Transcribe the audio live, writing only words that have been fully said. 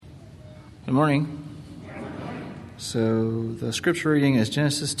Good morning. So the scripture reading is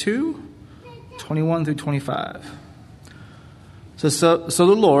Genesis 2, 21 through 25. So the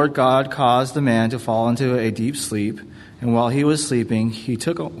Lord God caused the man to fall into a deep sleep, and while he was sleeping, he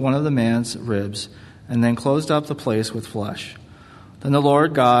took one of the man's ribs and then closed up the place with flesh. Then the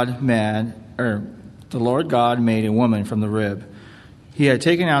Lord God made a woman from the rib he had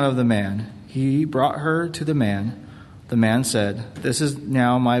taken out of the man. He brought her to the man. The man said, "This is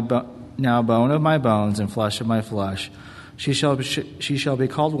now bone of my bones and flesh of my flesh. She shall be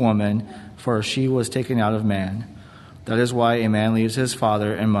called woman, for she was taken out of man. That is why a man leaves his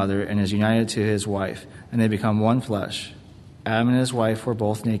father and mother and is united to his wife, and they become one flesh. Adam and his wife were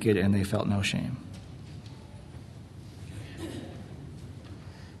both naked, and they felt no shame."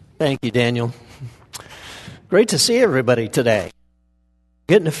 Thank you, Daniel. Great to see everybody today.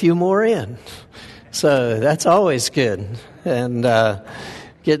 Getting a few more in. So that's always good. And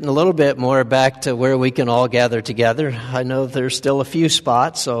getting a little bit more back to where we can all gather together. I know there's still a few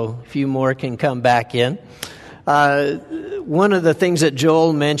spots, so a few more can come back in. One of the things that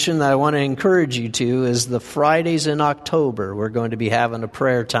Joel mentioned that I want to encourage you to is the Fridays in October. We're going to be having a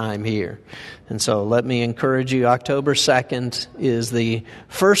prayer time here. And so let me encourage you, October 2nd is the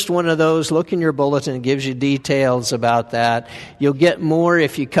first one of those. Look in your bulletin. It gives you details about that. You'll get more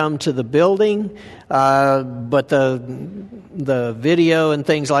if you come to the building, but the video and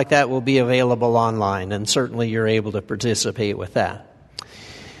things like that will be available online, and certainly you're able to participate with that.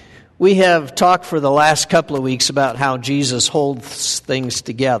 We have talked for the last couple of weeks about how Jesus holds things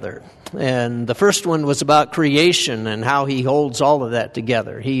together. And the first one was about creation and how he holds all of that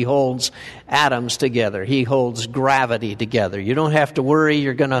together. He holds atoms together. He holds gravity together. You don't have to worry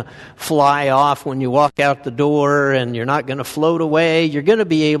you're going to fly off when you walk out the door, and you're not going to float away. You're going to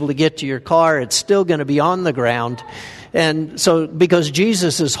be able to get to your car. It's still going to be on the ground. And so because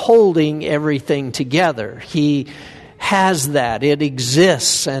Jesus is holding everything together, he has that. It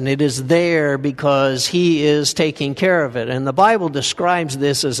exists, and it is there because he is taking care of it. And the Bible describes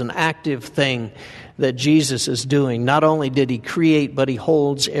this as an active thing that Jesus is doing. Not only did he create, but he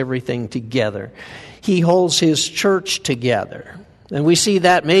holds everything together. He holds his church together. And we see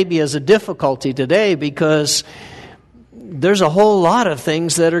that maybe as a difficulty today because there's a whole lot of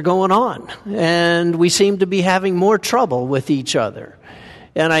things that are going on, and we seem to be having more trouble with each other.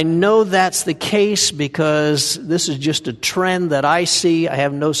 And I know that's the case because this is just a trend that I see. I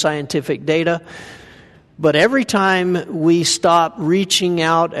have no scientific data. But every time we stop reaching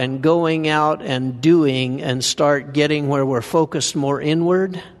out and going out and doing and start getting where we're focused more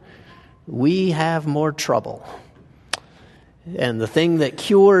inward, we have more trouble. And the thing that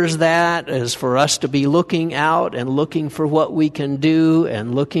cures that is for us to be looking out and looking for what we can do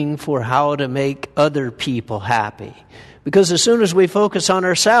and looking for how to make other people happy. Because as soon as we focus on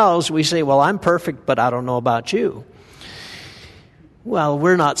ourselves, we say, well, I'm perfect, but I don't know about you. Well,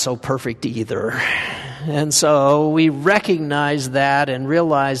 we're not so perfect either. And so we recognize that and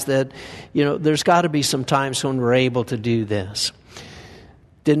realize that, there's got to be some times when we're able to do this.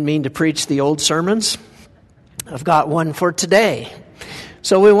 Didn't mean to preach the old sermons. I've got one for today.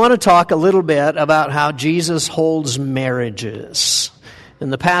 So we want to talk a little bit about how Jesus holds marriages.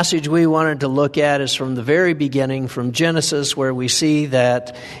 And the passage we wanted to look at is from the very beginning, from Genesis, where we see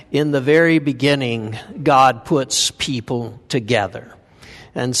that in the very beginning, God puts people together.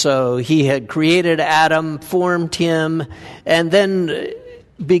 And so he had created Adam, formed him, and then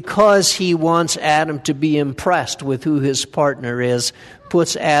because he wants Adam to be impressed with who his partner is,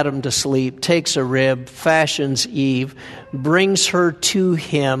 puts Adam to sleep, takes a rib, fashions Eve, brings her to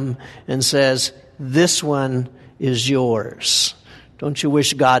him, and says, "This one is yours." Don't you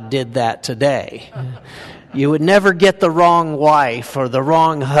wish God did that today? You would never get the wrong wife or the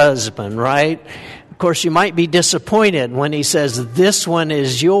wrong husband, right? Of course, you might be disappointed when he says, "This one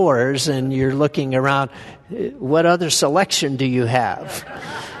is yours," and you're looking around, what other selection do you have?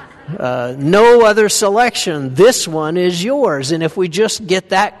 No other selection. This one is yours. And if we just get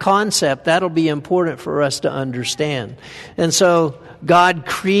that concept, that'll be important for us to understand. And so God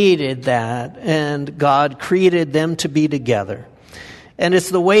created that, and God created them to be together. And it's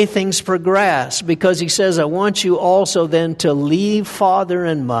the way things progress, because he says, I want you also then to leave father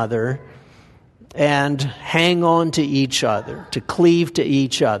and mother and hang on to each other, to cleave to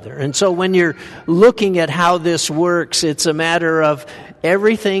each other. And so when you're looking at how this works, it's a matter of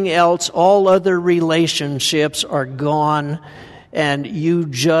everything else, all other relationships are gone, and you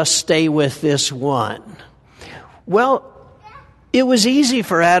just stay with this one. Well, it was easy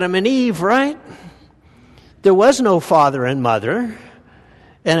for Adam and Eve, right? There was no father and mother.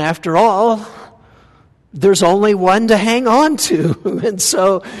 And after all, there's only one to hang on to. And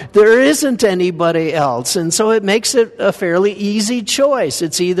so there isn't anybody else. And so it makes it a fairly easy choice.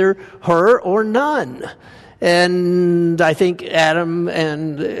 It's either her or none. And I think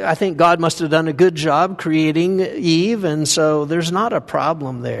God must have done a good job creating Eve, and so there's not a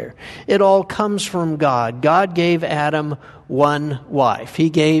problem there. It all comes from God. God gave Adam one wife. He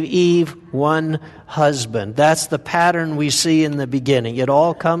gave Eve one husband. That's the pattern we see in the beginning. It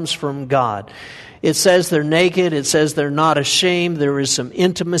all comes from God. It says they're naked. It says they're not ashamed. There is some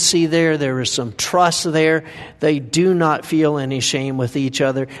intimacy there. There is some trust there. They do not feel any shame with each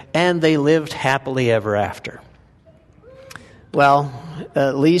other, and they lived happily ever after. Well,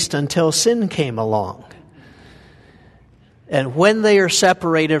 at least until sin came along. And when they are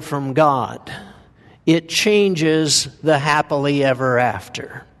separated from God, it changes the happily ever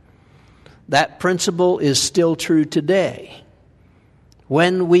after. That principle is still true today.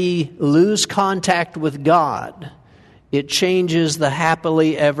 When we lose contact with God, it changes the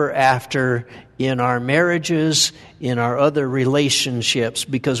happily ever after in our marriages, in our other relationships,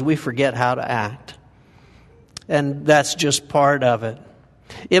 because we forget how to act. And that's just part of it.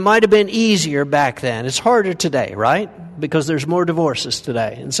 It might have been easier back then. It's harder today, right? Because there's more divorces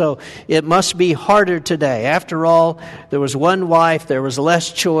today. And so it must be harder today. After all, there was one wife, there was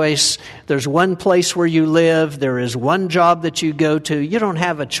less choice, there's one place where you live, there is one job that you go to. You don't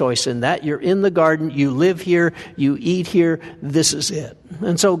have a choice in that. You're in the garden, you live here, you eat here, this is it.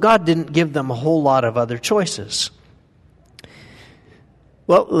 And so God didn't give them a whole lot of other choices.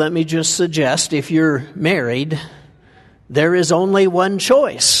 Well, let me just suggest, if you're married, there is only one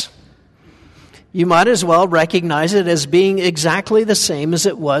choice. You might as well recognize it as being exactly the same as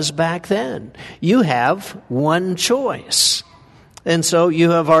it was back then. You have one choice. And so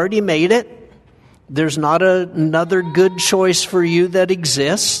you have already made it. There's not another good choice for you that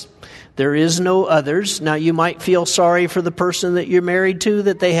exists. There is no others. Now, you might feel sorry for the person that you're married to,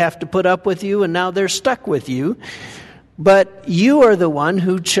 that they have to put up with you and now they're stuck with you. But you are the one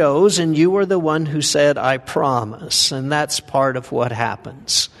who chose, and you are the one who said, I promise. And that's part of what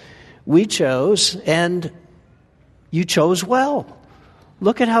happens. We chose, and you chose well.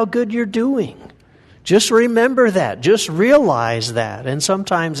 Look at how good you're doing. Just remember that. Just realize that. And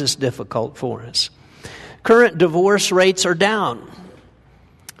sometimes it's difficult for us. Current divorce rates are down.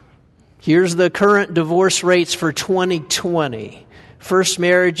 Here's the current divorce rates for 2020. First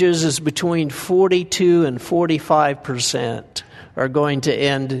marriages is between 42 and 45% are going to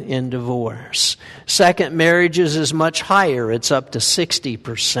end in divorce. Second marriages is much higher. It's up to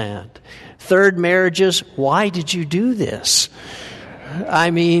 60%. Third marriages, why did you do this?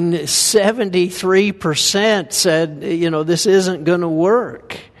 I mean, 73% said, this isn't going to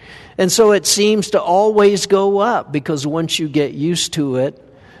work. And so it seems to always go up because once you get used to it,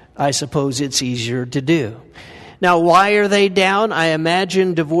 I suppose it's easier to do. Now, why are they down? I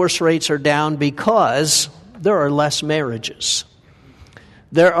imagine divorce rates are down because there are less marriages.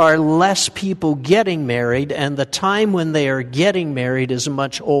 There are less people getting married, and the time when they are getting married is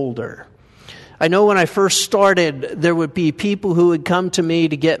much older. I know when I first started, there would be people who would come to me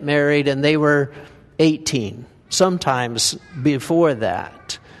to get married, and they were 18, sometimes before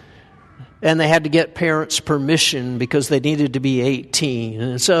that. And they had to get parents' permission because they needed to be 18.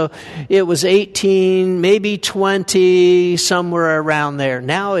 And so it was 18, maybe 20, somewhere around there.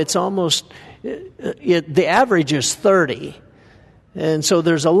 Now it's almost, the average is 30. And so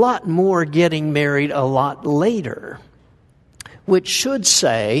there's a lot more getting married a lot later, which should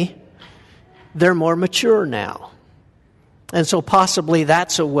say they're more mature now. And so possibly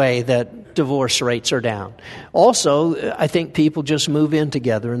that's a way that divorce rates are down. Also, I think people just move in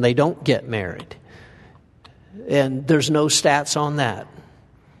together and they don't get married. And there's no stats on that,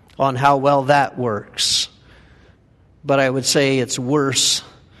 on how well that works. But I would say it's worse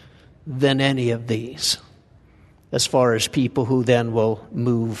than any of these, as far as people who then will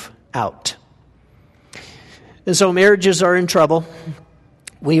move out. And so marriages are in trouble.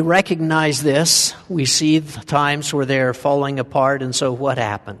 We recognize this. We see the times where they're falling apart, and so what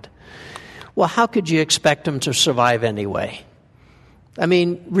happened? Well, how could you expect them to survive anyway? I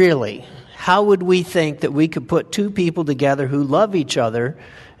mean, really, how would we think that we could put two people together who love each other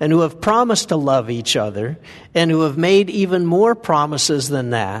and who have promised to love each other and who have made even more promises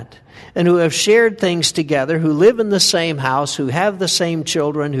than that and who have shared things together, who live in the same house, who have the same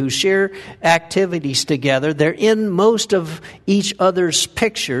children, who share activities together? They're in most of each other's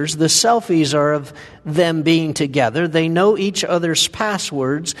pictures. The selfies are of them being together. They know each other's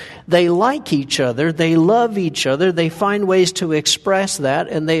passwords. They like each other. They love each other. They find ways to express that,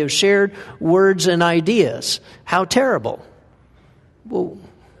 and they have shared words and ideas. How terrible. Well,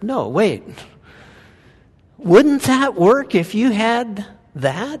 no, wait. Wouldn't that work if you had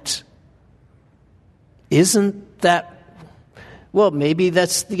that? Isn't that... Well, maybe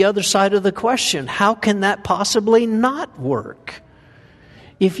that's the other side of the question. How can that possibly not work?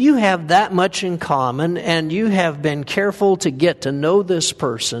 If you have that much in common and you have been careful to get to know this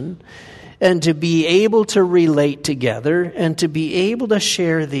person and to be able to relate together and to be able to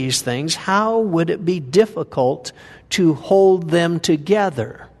share these things, how would it be difficult to hold them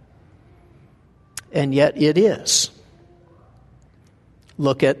together? And yet it is.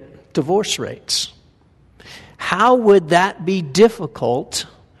 Look at divorce rates. How would that be difficult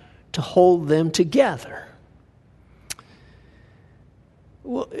to hold them together?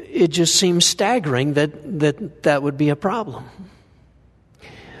 Well, it just seems staggering that would be a problem.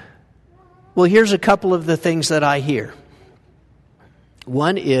 Well, here's a couple of the things that I hear.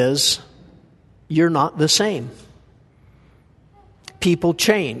 One is, you're not the same. People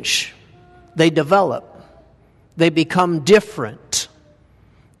change. They develop. They become different.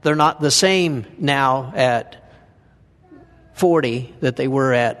 They're not the same now at 40 that they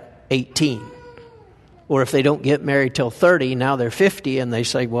were at 18. Or if they don't get married till 30, now they're 50 and they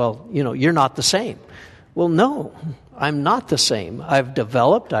say, well, you're not the same. Well, no, I'm not the same. I've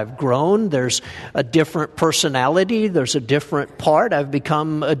developed, I've grown, there's a different personality, there's a different part, I've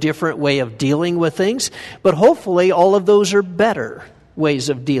become a different way of dealing with things. But hopefully all of those are better ways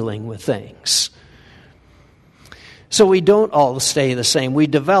of dealing with things. So we don't all stay the same. We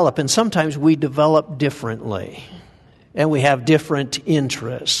develop, and sometimes we develop differently. And we have different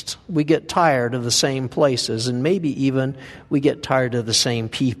interests. We get tired of the same places, and maybe even we get tired of the same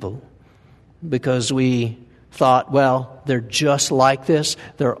people because we thought, well, they're just like this.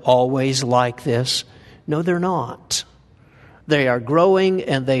 They're always like this. No, they're not. They are growing,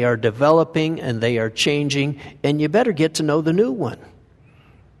 and they are developing, and they are changing, and you better get to know the new one.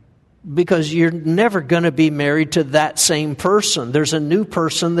 Because you're never going to be married to that same person. There's a new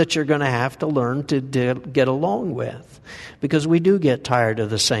person that you're going to have to learn to get along with. Because we do get tired of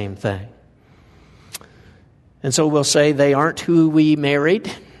the same thing. And so we'll say they aren't who we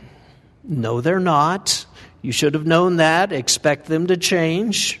married. No, they're not. You should have known that. Expect them to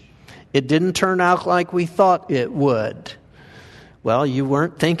change. It didn't turn out like we thought it would. Well, you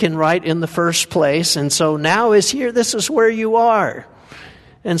weren't thinking right in the first place. And so now is here. This is where you are.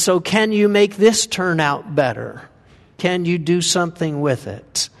 And so can you make this turn out better? Can you do something with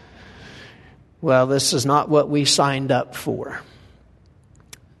it? Well, this is not what we signed up for.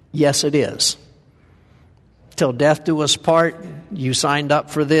 Yes, it is. Till death do us part, you signed up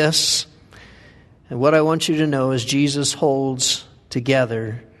for this. And what I want you to know is Jesus holds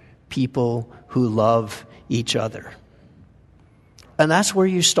together people who love each other. And that's where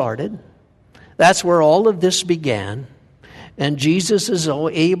you started. That's where all of this began. And Jesus is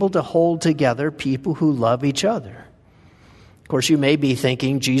able to hold together people who love each other. Of course, you may be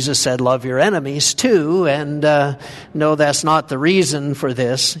thinking Jesus said love your enemies too, and no, that's not the reason for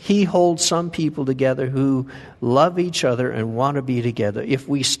this. He holds some people together who love each other and want to be together. If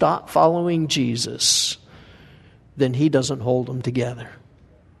we stop following Jesus, then He doesn't hold them together.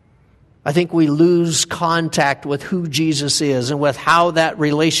 I think we lose contact with who Jesus is and with how that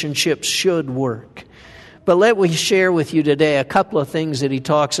relationship should work. But let me share with you today a couple of things that He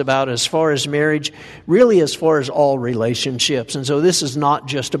talks about as far as marriage, really as far as all relationships. And so this is not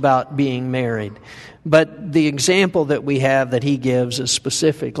just about being married. But the example that we have that He gives is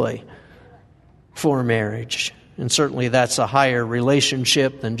specifically for marriage. And certainly that's a higher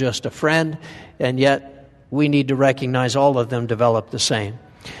relationship than just a friend. And yet we need to recognize all of them develop the same.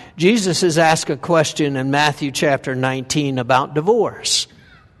 Jesus has asked a question in Matthew chapter 19 about divorce.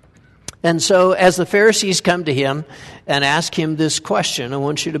 And so as the Pharisees come to Him and ask Him this question, I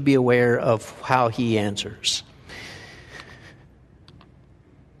want you to be aware of how He answers.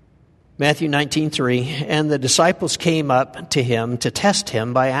 Matthew 19:3, and the disciples came up to Him to test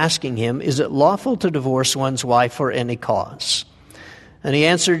Him by asking Him, is it lawful to divorce one's wife for any cause? And He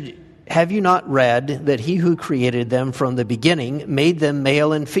answered, have you not read that He who created them from the beginning made them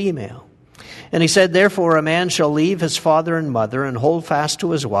male and female? And He said, therefore a man shall leave his father and mother and hold fast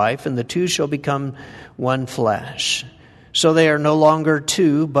to his wife, and the two shall become one flesh. So they are no longer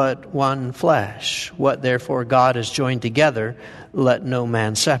two, but one flesh. What therefore God has joined together, let no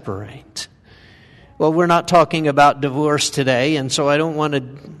man separate. Well, we're not talking about divorce today, and so I don't want to,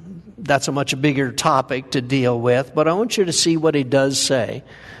 that's a much bigger topic to deal with, but I want you to see what He does say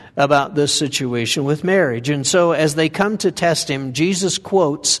about this situation with marriage. And so as they come to test Him, Jesus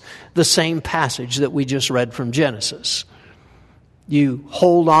quotes the same passage that we just read from Genesis. You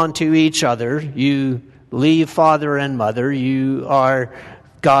hold on to each other, you leave father and mother, you are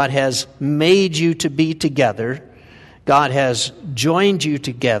God has made you to be together. God has joined you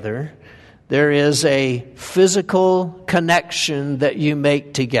together. There is a physical connection that you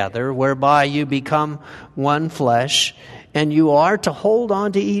make together whereby you become one flesh, and you are to hold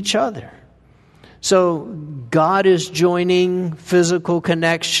on to each other. So God is joining physical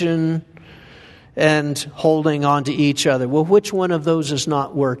connection and holding on to each other. Well, which one of those is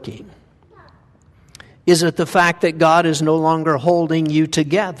not working? Is it the fact that God is no longer holding you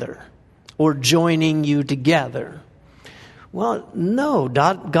together or joining you together? Well, no,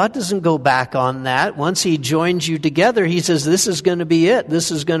 God doesn't go back on that. Once He joins you together, He says, this is going to be it.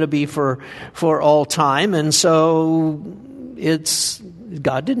 This is going to be for all time. And so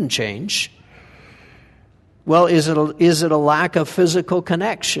God didn't change. Well, is it a lack of physical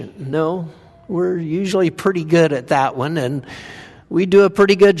connection? No, we're usually pretty good at that one, and we do a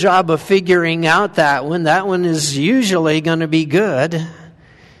pretty good job of figuring out that one. That one is usually going to be good.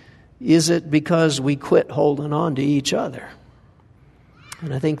 Is it because we quit holding on to each other?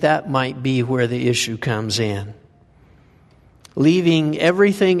 And I think that might be where the issue comes in. Leaving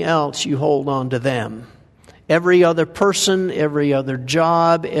everything else, you hold on to them. Every other person, every other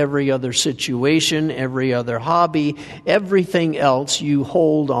job, every other situation, every other hobby, everything else, you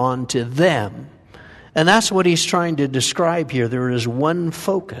hold on to them. And that's what he's trying to describe here. There is one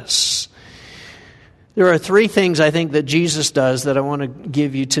focus. There are three things I think that Jesus does that I want to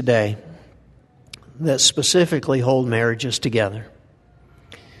give you today that specifically hold marriages together.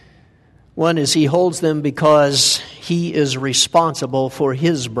 One is He holds them because He is responsible for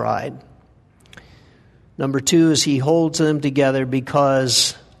His bride. Number two is He holds them together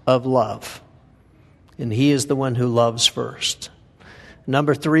because of love. And He is the one who loves first.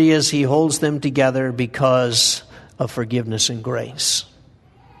 Number three is He holds them together because of forgiveness and grace.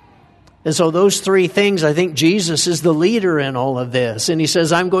 And so those three things, I think Jesus is the leader in all of this. And He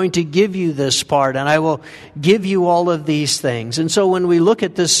says, I'm going to give you this part, and I will give you all of these things. And so when we look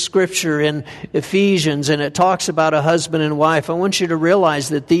at this scripture in Ephesians, and it talks about a husband and wife, I want you to realize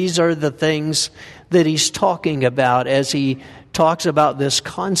that these are the things that he's talking about as he talks about this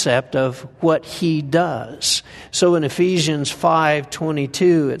concept of what He does. So in Ephesians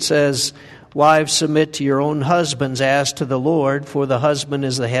 5:22, it says, wives, submit to your own husbands as to the Lord, for the husband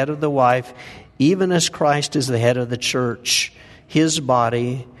is the head of the wife, even as Christ is the head of the church, His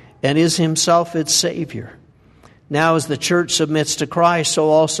body, and is Himself its Savior. Now as the church submits to Christ, so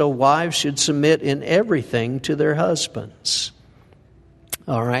also wives should submit in everything to their husbands.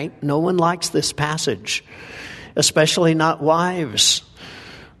 All right? No one likes this passage, especially not wives.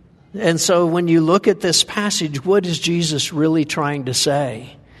 And so when you look at this passage, what is Jesus really trying to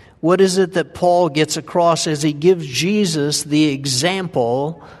say? What is it that Paul gets across as he gives Jesus the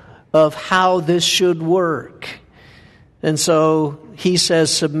example of how this should work? And so he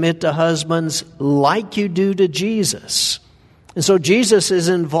says, submit to husbands like you do to Jesus. And so Jesus is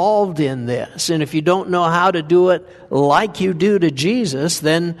involved in this. And if you don't know how to do it like you do to Jesus,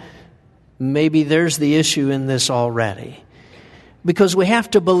 then maybe there's the issue in this already. Because we have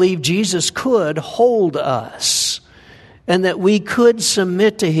to believe Jesus could hold us, and that we could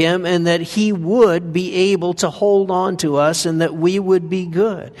submit to Him, and that He would be able to hold on to us, and that we would be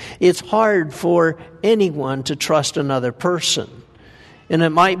good. It's hard for anyone to trust another person. And it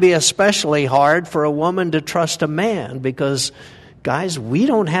might be especially hard for a woman to trust a man because, guys, we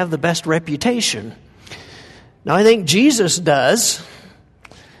don't have the best reputation. Now, I think Jesus does.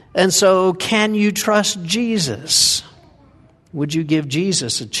 And so, can you trust Jesus? Would you give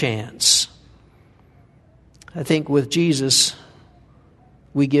Jesus a chance? I think with Jesus,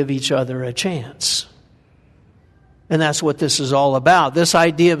 we give each other a chance. And that's what this is all about. This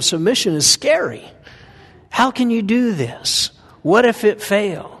idea of submission is scary. How can you do this? What if it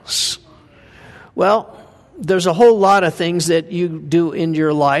fails? Well, there's a whole lot of things that you do in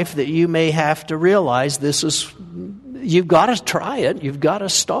your life that you may have to realize you've got to try it. You've got to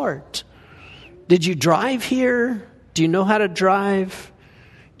start. Did you drive here? Do you know how to drive?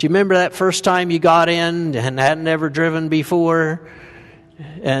 Do you remember that first time you got in and hadn't ever driven before?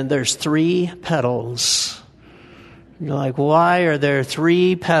 And there's 3 pedals. You're like, why are there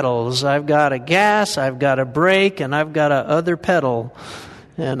 3 pedals? I've got a gas, I've got a brake, and I've got a other pedal.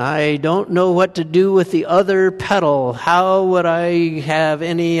 And I don't know what to do with the other pedal. How would I have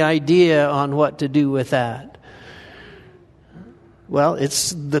any idea on what to do with that? Well,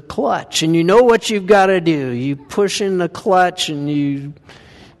 it's the clutch, and you know what you've got to do. You push in the clutch, and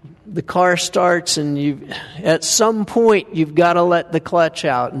the car starts, and at some point you've got to let the clutch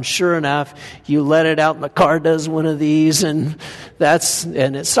out. And sure enough, you let it out, and the car does one of these, and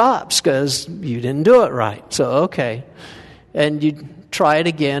it stops because you didn't do it right. So okay, and you try it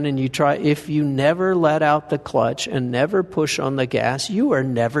again, and if you never let out the clutch and never push on the gas, you are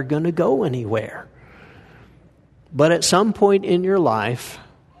never going to go anywhere. But at some point in your life,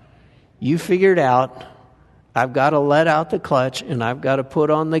 you figured out, I've got to let out the clutch and I've got to put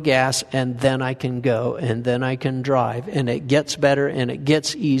on the gas, and then I can go, and then I can drive, and it gets better and it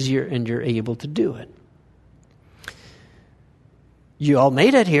gets easier, and you're able to do it. You all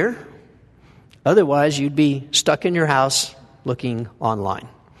made it here. Otherwise, you'd be stuck in your house looking online.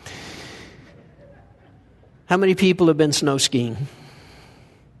 How many people have been snow skiing?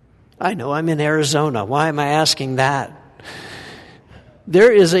 I know, I'm in Arizona. Why am I asking that?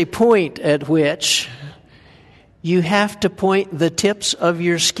 There is a point at which you have to point the tips of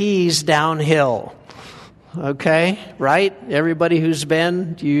your skis downhill. Okay? Right? Everybody who's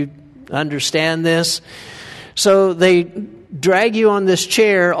been, you understand this? So they drag you on this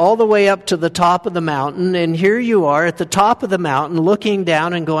chair all the way up to the top of the mountain, and here you are at the top of the mountain looking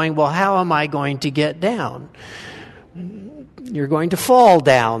down and going, well, how am I going to get down? You're going to fall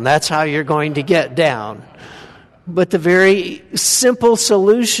down. That's how you're going to get down. But the very simple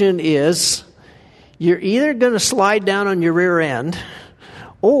solution is you're either going to slide down on your rear end,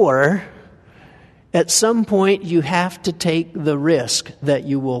 or at some point you have to take the risk that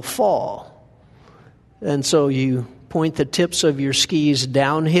you will fall. And so you point the tips of your skis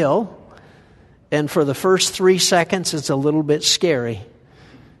downhill, and for the first 3 seconds it's a little bit scary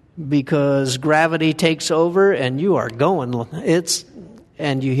because gravity takes over and you are going.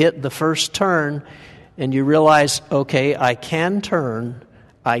 And you hit the first turn and you realize, okay, I can turn,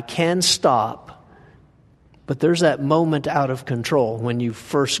 I can stop, but there's that moment out of control when you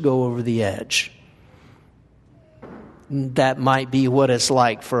first go over the edge. That might be what it's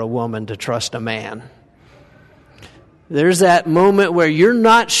like for a woman to trust a man. There's that moment where you're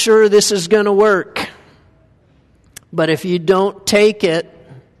not sure this is going to work. But if you don't take it,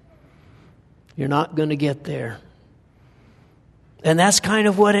 you're not going to get there. And that's kind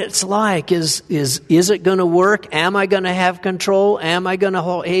of what it's like. Is it going to work? Am I going to have control? Am I going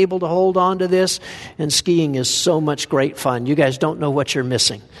to able to hold on to this? And skiing is so much great fun. You guys don't know what you're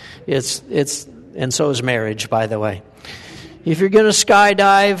missing. And so is marriage, by the way. If you're going to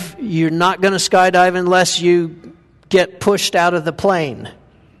skydive, you're not going to skydive unless you get pushed out of the plane.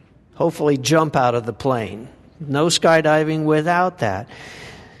 Hopefully jump out of the plane. No skydiving without that.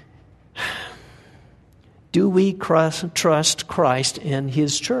 Do we trust Christ and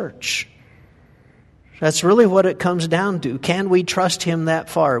His church? That's really what it comes down to. Can we trust Him that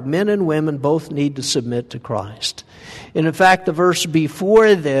far? Men and women both need to submit to Christ. And in fact, the verse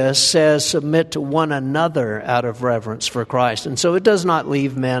before this says, submit to one another out of reverence for Christ. And so it does not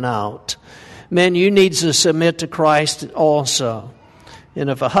leave men out. Men, you need to submit to Christ also. And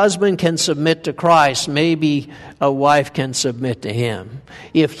if a husband can submit to Christ, maybe a wife can submit to him.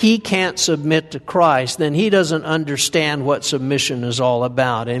 If he can't submit to Christ, then he doesn't understand what submission is all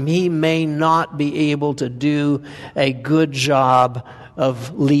about. And he may not be able to do a good job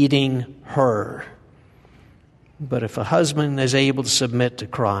of leading her. But if a husband is able to submit to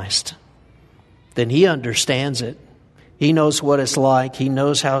Christ, then he understands it. He knows what it's like. He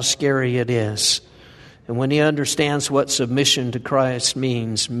knows how scary it is. And when he understands what submission to Christ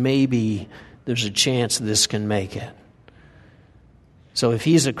means, maybe there's a chance this can make it. So if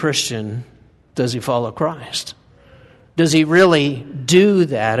he's a Christian, does he follow Christ? Does he really do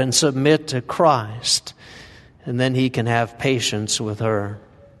that and submit to Christ? And then he can have patience with her.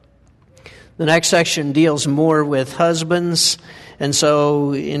 The next section deals more with husbands. And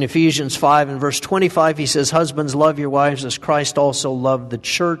so in Ephesians 5 and verse 25, he says, husbands, love your wives as Christ also loved the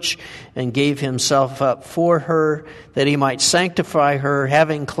church and gave himself up for her, that he might sanctify her,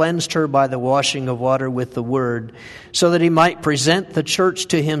 having cleansed her by the washing of water with the word, so that he might present the church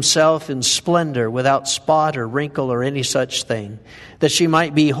to himself in splendor, without spot or wrinkle or any such thing, that she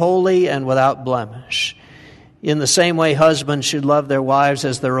might be holy and without blemish. In the same way, husbands should love their wives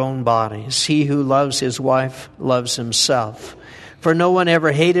as their own bodies. He who loves his wife loves himself. For no one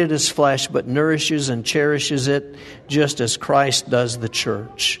ever hated his flesh, but nourishes and cherishes it, just as Christ does the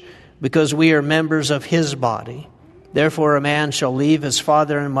church, because we are members of his body. Therefore a man shall leave his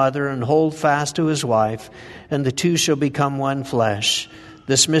father and mother and hold fast to his wife, and the two shall become one flesh.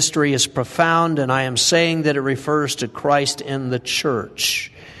 This mystery is profound, and I am saying that it refers to Christ and the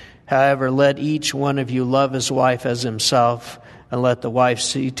church. However, let each one of you love his wife as himself, and let the wife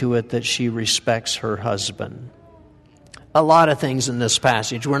see to it that she respects her husband. A lot of things in this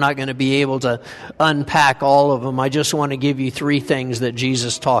passage. We're not going to be able to unpack all of them. I just want to give you 3 things that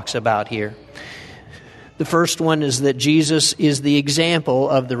Jesus talks about here. The first one is that Jesus is the example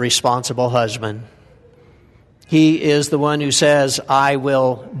of the responsible husband. He is the one who says, I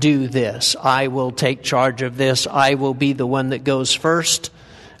will do this. I will take charge of this. I will be the one that goes first.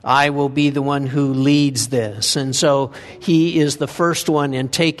 I will be the one who leads this. And so he is the first one in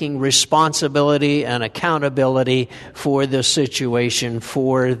taking responsibility and accountability for this situation,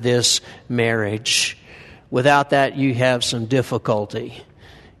 for this marriage. Without that, you have some difficulty.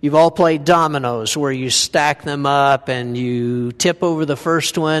 You've all played dominoes where you stack them up and you tip over the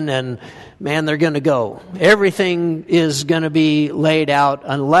first one and, man, they're going to go. Everything is going to be laid out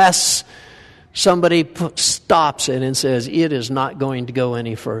unless somebody stops it and says, it is not going to go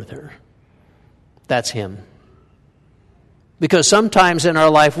any further. That's him. Because sometimes in our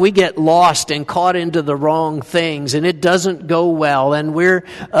life we get lost and caught into the wrong things and it doesn't go well and we're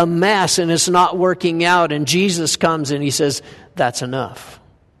a mess and it's not working out, and Jesus comes and he says, that's enough.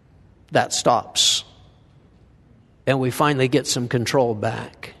 That stops. And we finally get some control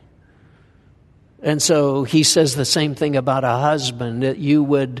back. And so he says the same thing about a husband, that you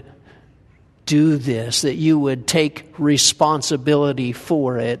would do this, that you would take responsibility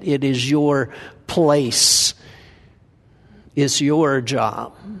for it. It is your place. It's your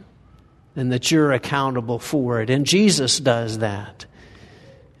job. And that you're accountable for it. And Jesus does that.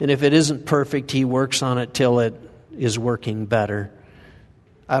 And if it isn't perfect, he works on it till it is working better.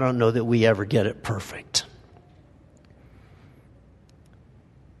 I don't know that we ever get it perfect.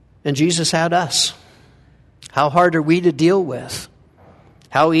 And Jesus had us. How hard are we to deal with?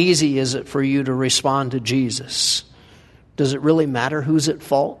 How easy is it for you to respond to Jesus? Does it really matter who's at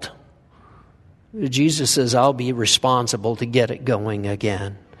fault? Jesus says, I'll be responsible to get it going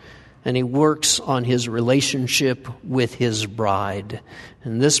again. And he works on his relationship with his bride.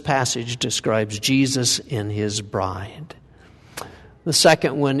 And this passage describes Jesus and his bride. The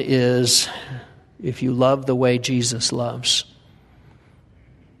second one is, if you love the way Jesus loves.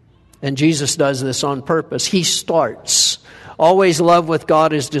 And Jesus does this on purpose. He starts. Always love with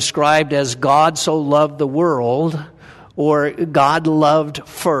God is described as God so loved the world, or God loved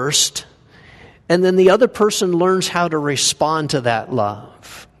first. And then the other person learns how to respond to that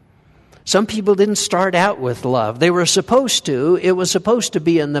love. Some people didn't start out with love. They were supposed to. It was supposed to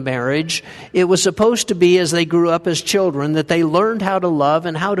be in the marriage. It was supposed to be as they grew up as children that they learned how to love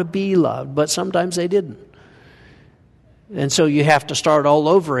and how to be loved. But sometimes they didn't. And so you have to start all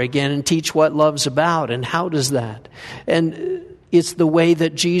over again and teach what love's about and how does that. And it's the way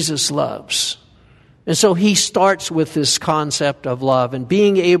that Jesus loves. And so he starts with this concept of love and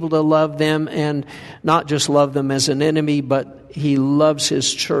being able to love them, and not just love them as an enemy, but he loves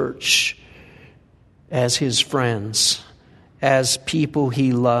his church as his friends, as people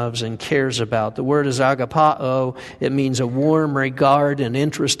he loves and cares about. The word is agapao. It means a warm regard and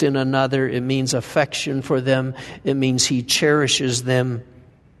interest in another. It means affection for them. It means he cherishes them.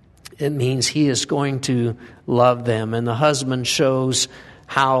 It means he is going to love them. And the husband shows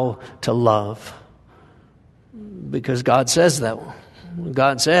how to love. Because God says that.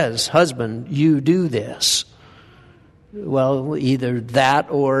 God says, husband, you do this. Well, either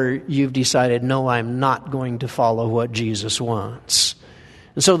that or you've decided, no, I'm not going to follow what Jesus wants.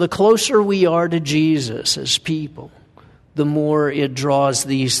 And so the closer we are to Jesus as people, the more it draws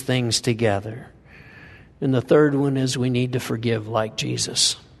these things together. And the third one is we need to forgive like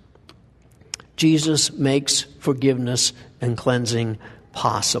Jesus. Jesus makes forgiveness and cleansing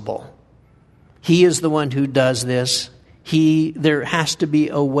possible. He is the one who does this. There has to be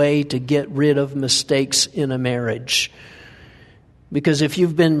a way to get rid of mistakes in a marriage. Because if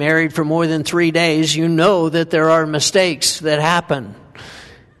you've been married for more than 3 days, you know that there are mistakes that happen.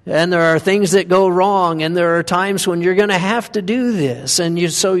 And there are things that go wrong, and there are times when you're going to have to do this.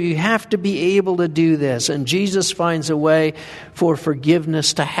 And so you have to be able to do this. And Jesus finds a way for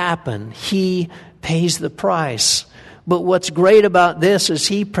forgiveness to happen. He pays the price. But what's great about this is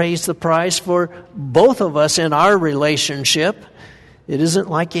he pays the price for both of us in our relationship. It isn't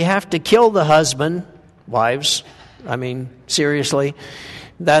like you have to kill the husband, wives. I mean, seriously,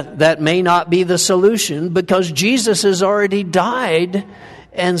 that may not be the solution, because Jesus has already died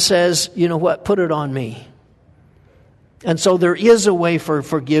and says, you know what, put it on me. And so there is a way for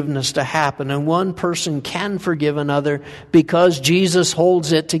forgiveness to happen, and one person can forgive another because Jesus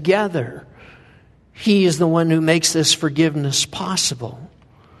holds it together. He is the one who makes this forgiveness possible,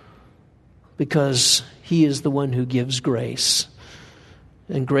 because he is the one who gives grace.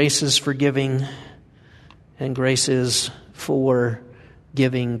 And grace is forgiving, and grace is for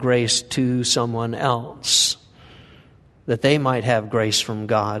giving grace to someone else, that they might have grace from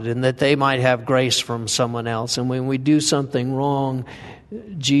God and that they might have grace from someone else. And when we do something wrong,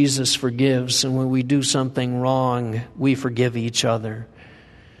 Jesus forgives. And when we do something wrong, we forgive each other.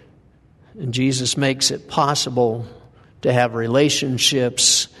 And Jesus makes it possible to have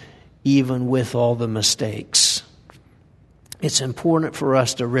relationships even with all the mistakes. It's important for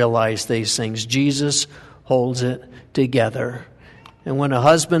us to realize these things. Jesus holds it together. And when a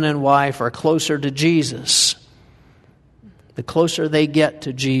husband and wife are closer to Jesus, the closer they get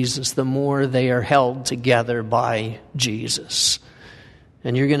to Jesus, the more they are held together by Jesus.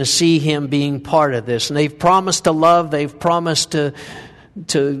 And you're going to see Him being part of this. And they've promised to love. They've promised to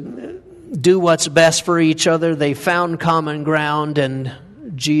do what's best for each other. They found common ground. And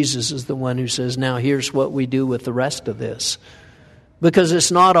Jesus is the one who says, now here's what we do with the rest of this. Because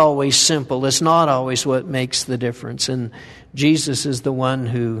it's not always simple. It's not always what makes the difference. And Jesus is the one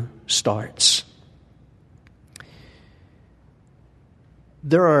who starts.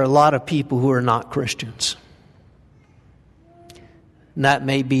 There are a lot of people who are not Christians. And that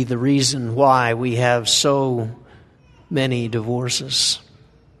may be the reason why we have so many divorces.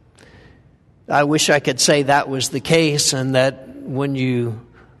 I wish I could say that was the case, and that when you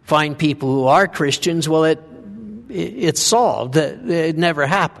find people who are Christians, well, it's solved. It never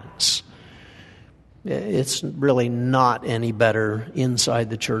happens. It's really not any better inside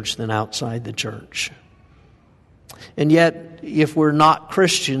the church than outside the church. And yet, if we're not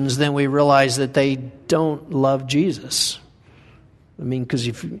Christians, then we realize that they don't love Jesus. I mean, because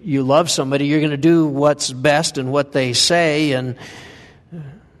if you love somebody, you're going to do what's best and what they say, and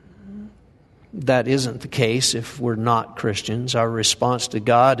that isn't the case if we're not Christians. Our response to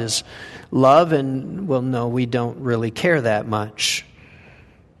God is love, and, well, no, we don't really care that much.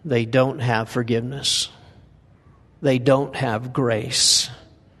 They don't have forgiveness. They don't have grace.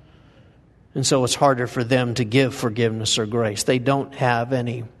 And so it's harder for them to give forgiveness or grace. They don't have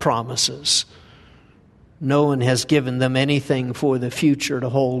any promises. No one has given them anything for the future to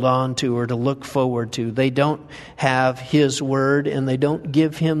hold on to or to look forward to. They don't have His word, and they don't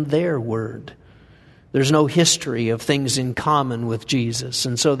give Him their word. There's no history of things in common with Jesus.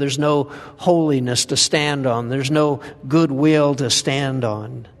 And so there's no holiness to stand on. There's no goodwill to stand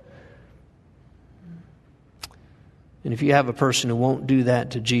on. And if you have a person who won't do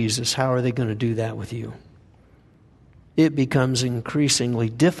that to Jesus, how are they going to do that with you? It becomes increasingly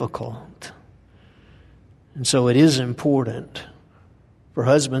difficult. And so it is important for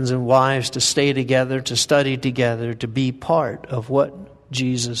husbands and wives to stay together, to study together, to be part of what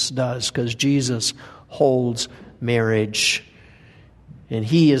Jesus does, because Jesus holds marriage. And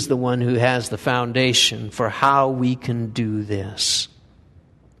He is the one who has the foundation for how we can do this.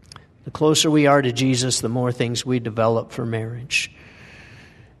 The closer we are to Jesus, the more things we develop for marriage.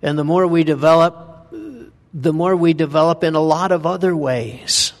 And the more we develop in a lot of other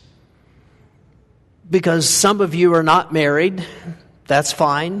ways. Because some of you are not married, that's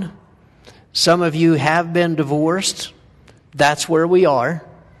fine. Some of you have been divorced, that's where we are.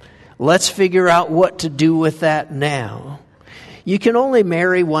 Let's figure out what to do with that now. You can only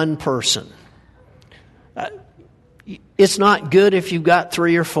marry one person. It's not good if you've got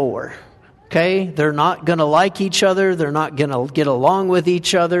 3 or 4. Okay? They're not going to like each other. They're not going to get along with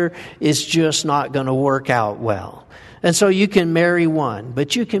each other. It's just not going to work out well. And so you can marry one,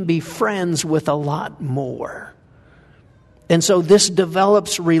 but you can be friends with a lot more. And so this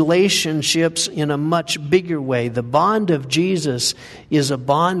develops relationships in a much bigger way. The bond of Jesus is a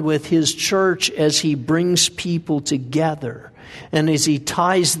bond with His church as He brings people together and as He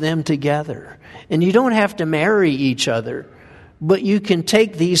ties them together. And you don't have to marry each other, but you can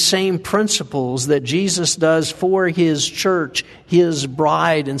take these same principles that Jesus does for His church, His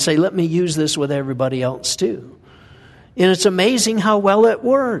bride, and say, let me use this with everybody else too. And it's amazing how well it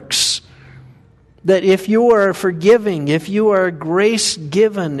works. That if you are forgiving, if you are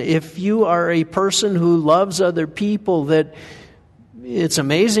grace-given, if you are a person who loves other people, that it's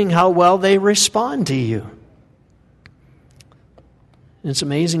amazing how well they respond to you. It's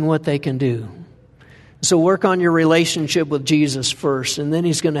amazing what they can do. So work on your relationship with Jesus first, and then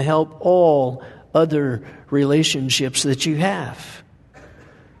He's going to help all other relationships that you have.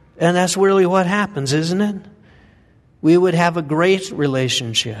 And that's really what happens, isn't it? We would have a great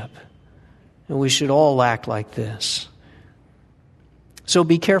relationship, and we should all act like this. So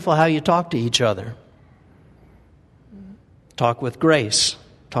be careful how you talk to each other. Talk with grace.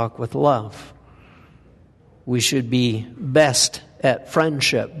 Talk with love. We should be best at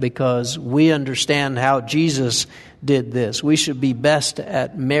friendship because we understand how Jesus did this. We should be best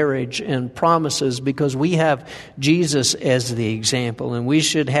at marriage and promises because we have Jesus as the example. And we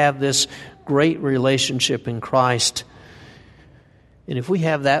should have this great relationship in Christ. And if we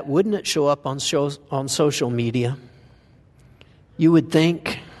have that, wouldn't it show up on social media? You would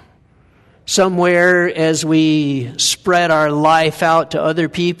think somewhere as we spread our life out to other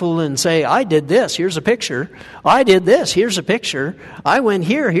people and say, I did this, here's a picture. I did this, here's a picture. I went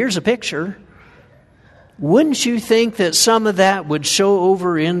here, here's a picture. Wouldn't you think that some of that would show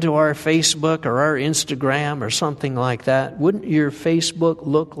over into our Facebook or our Instagram or something like that? Wouldn't your Facebook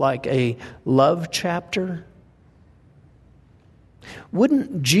look like a love chapter?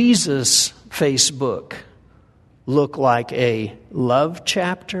 Wouldn't Jesus' Facebook look like a love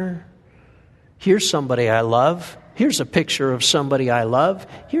chapter? Here's somebody I love. Here's a picture of somebody I love.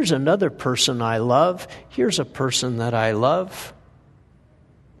 Here's another person I love. Here's a person that I love.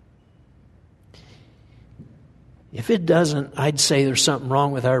 If it doesn't, I'd say there's something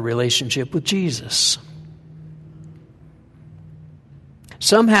wrong with our relationship with Jesus.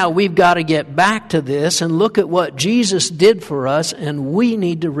 Somehow we've got to get back to this and look at what Jesus did for us, and we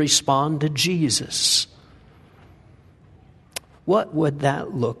need to respond to Jesus. What would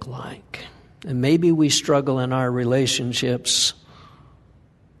that look like? And maybe we struggle in our relationships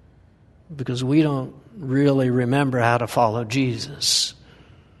because we don't really remember how to follow Jesus.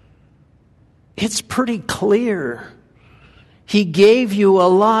 It's pretty clear. He gave you a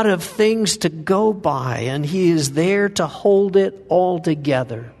lot of things to go by, and He is there to hold it all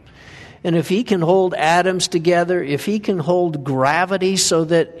together. And if He can hold atoms together, if He can hold gravity so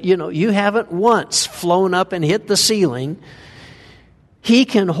that, you haven't once flown up and hit the ceiling, He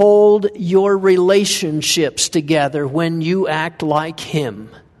can hold your relationships together when you act like Him.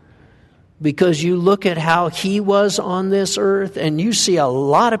 Because you look at how He was on this earth and you see a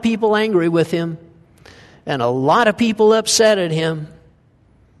lot of people angry with Him and a lot of people upset at Him.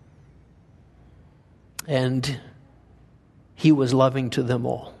 And He was loving to them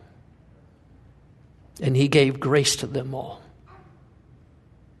all. And He gave grace to them all.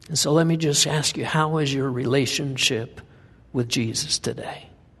 And so let me just ask you, how is your relationship with Jesus today?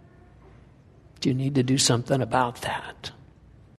 Do you need to do something about that?